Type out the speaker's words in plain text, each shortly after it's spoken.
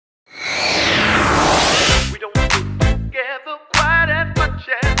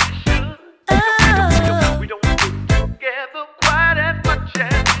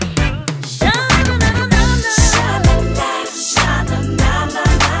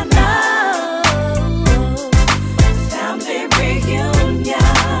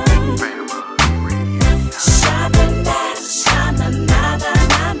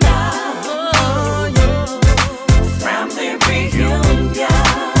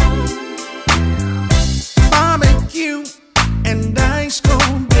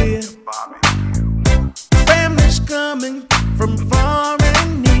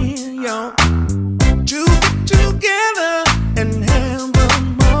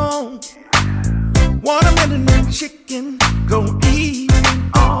chicken, go eat it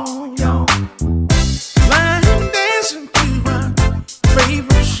all, y'all. Lying dancing to our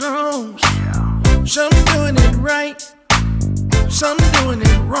favorite songs. Some doing it right, some doing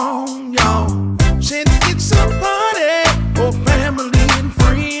it wrong, y'all. Said it's a party for family and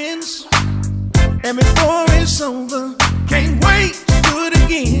friends. And before it's over, can't wait to do it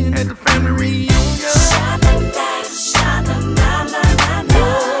again at the family reunion.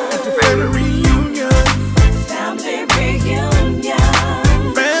 At the family reunion. Family reunion.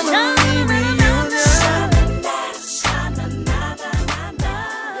 Family reunion.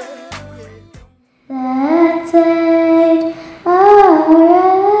 Let's say a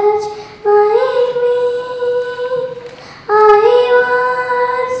wretch like me, I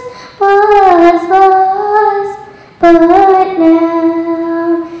was lost, but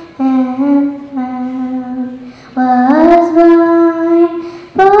now am found. Was blind,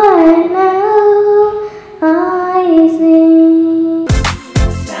 but now I see.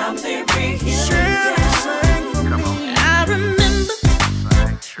 Family reunion. I remember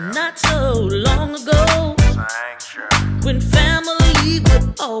not so long ago when family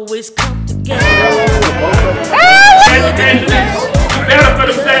would always come together. Better for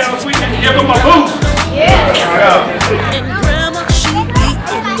themselves, we can give them a boost. And grandma, she'd be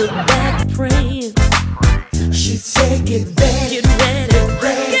in the back praying. She'd say, get ready, Get ready, get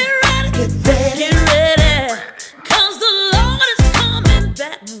ready, get ready, get ready. get ready, 'cause the Lord is coming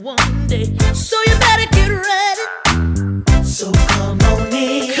back one day. So you better get ready. So come on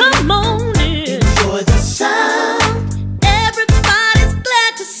in, Come on in. enjoy the sound. Everybody's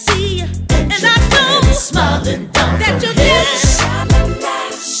glad to see you, and I know Smiling down that from you're here. good.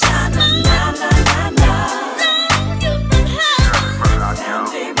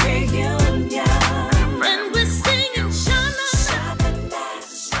 And we're singing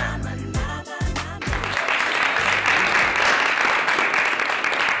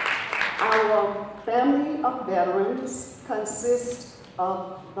Our family of veterans consists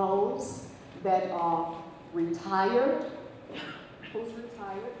of those that are retired. Who's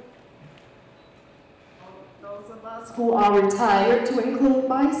retired? Those of us who are retired, to include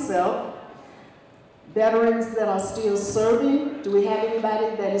myself. Veterans that are still serving. Do we have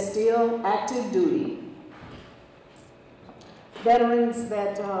anybody that is still active duty? Veterans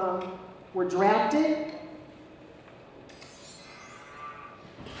that were drafted.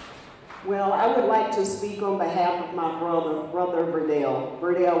 Well, I would like to speak on behalf of my brother Verdell.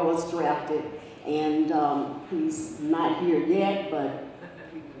 Verdell was drafted, and he's not here yet, but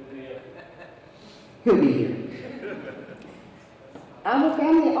he'll be here. Our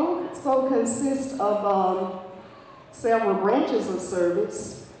family also consists of several branches of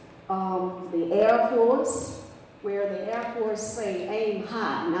service. The Air Force, where the Air Force say aim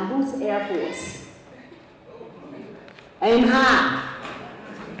high. Now, who's Air Force? Aim high.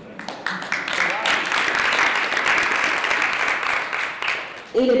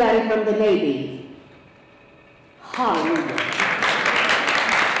 Anybody from the Navy? Hallelujah.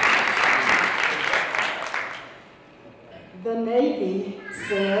 The Navy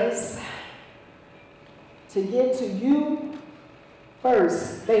says to get to you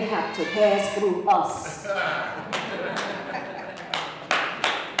first, they have to pass through us.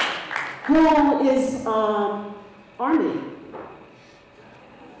 Who is Army?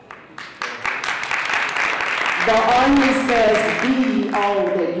 The Army says, be all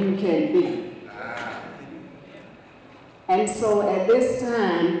that you can be. And so at this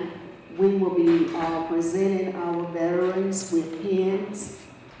time, we will be presenting our veterans with pins.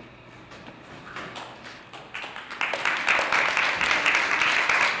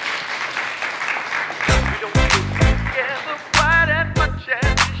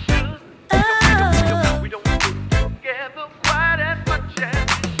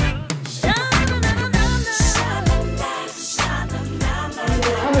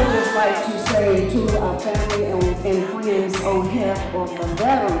 To our family and friends on behalf of the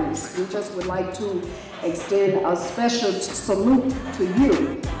veterans, we just would like to extend a special salute to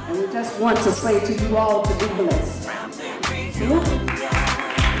you, and we just want to say to you all to be blessed.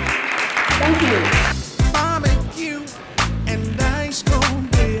 Thank you. Barbecue and ice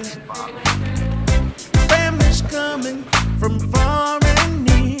cold beer. Families coming from far and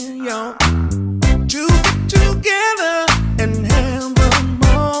near, y'all, to get together and have a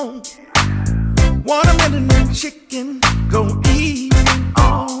moment. Watermelon and chicken, go eat it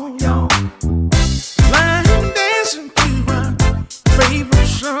all, y'all. Lying dancing to our favorite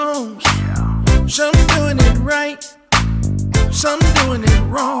songs. Some doing it right, some doing it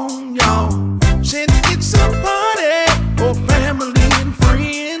wrong, y'all. Said it's a party for family and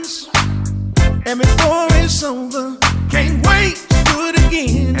friends. And before it's it's over. Can't wait to do it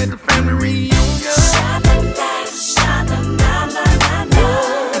again at the family reunion.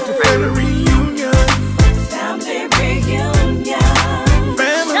 At the family reunion. Family reunion.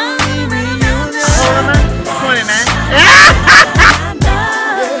 Family reunion. 29.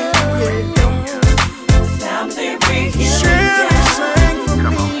 Family reunion.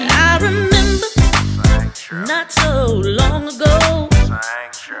 I remember not so long ago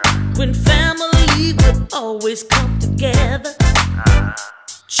when family would always come together.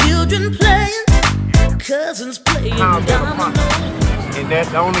 Children playing, cousins playing dominoes. And that's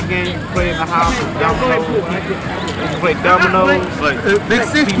the only game you can play in the house is dominoes. You can play dominoes,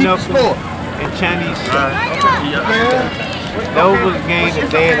 pinochle, and Chinese. Those were the games that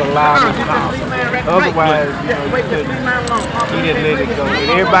Dad allowed us to house. Otherwise, you know, you couldn't. He didn't let it go. And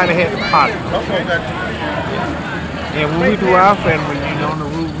everybody had a partner. And when we do our family reunion, on the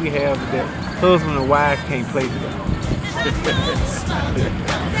rule we have that husband and wife can't play together.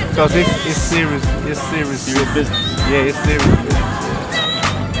 Because it's serious. It's serious business. Yeah, it's serious business.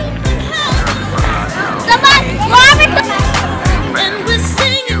 And we're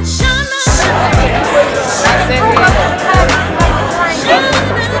singing Shana.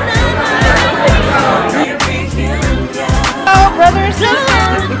 Oh, brother and sister.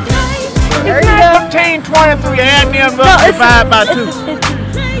 13, 23, add them up, divide by 2.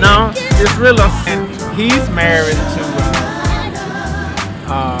 No, it's really. And he's married to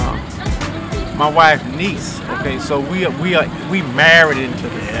my wife's niece. Okay, so we married into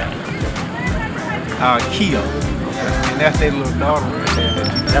the Kia, and that's their little daughter right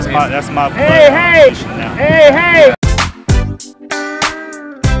there. That's my Hey!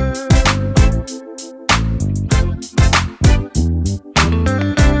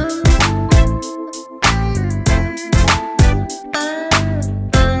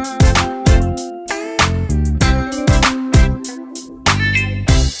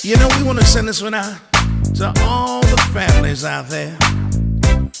 You know, we want to send this one out to all the families out there.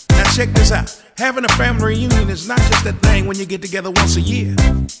 Now check this out. Having a family reunion is not just a thing when you get together once a year.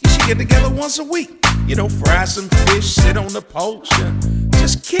 You should get together once a week. You know, fry some fish, sit on the porch,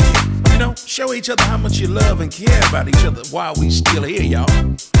 just kick it. You know, show each other how much you love and care about each other while we still here, y'all.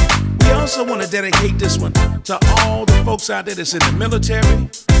 We also want to dedicate this one to all the folks out there that's in the military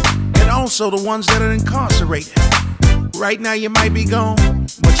and also the ones that are incarcerated. Right now you might be gone,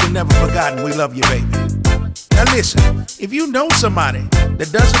 but you're never forgotten. We love you, baby. Now listen, if you know somebody that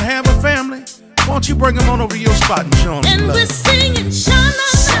doesn't have a family, why don't you bring them on over to your spot and show them some And love. we're singing Shana.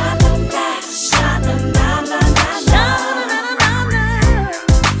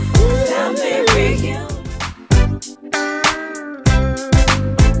 Family reunion.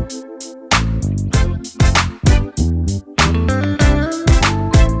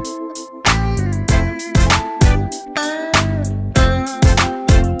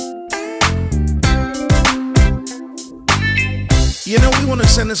 You know, we want to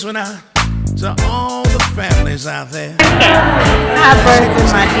send this one out to all the families out there. Hi,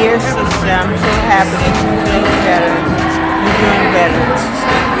 birthday, my dear sister. I'm so happy that you're feeling better. You're doing better.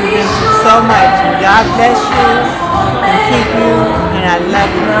 You've been through so much. God bless you and keep you, and I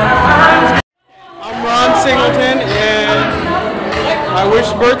love you. I'm Ron Singleton, and I wish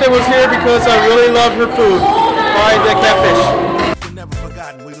Bertha was here because I really love her food. Bye, the catfish. You're never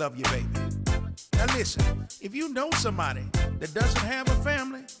forgotten. We love you, baby. Now listen, if you know somebody that doesn't have a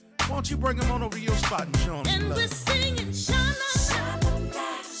family, why don't you bring them on over to your spot and show them some And we're love. singing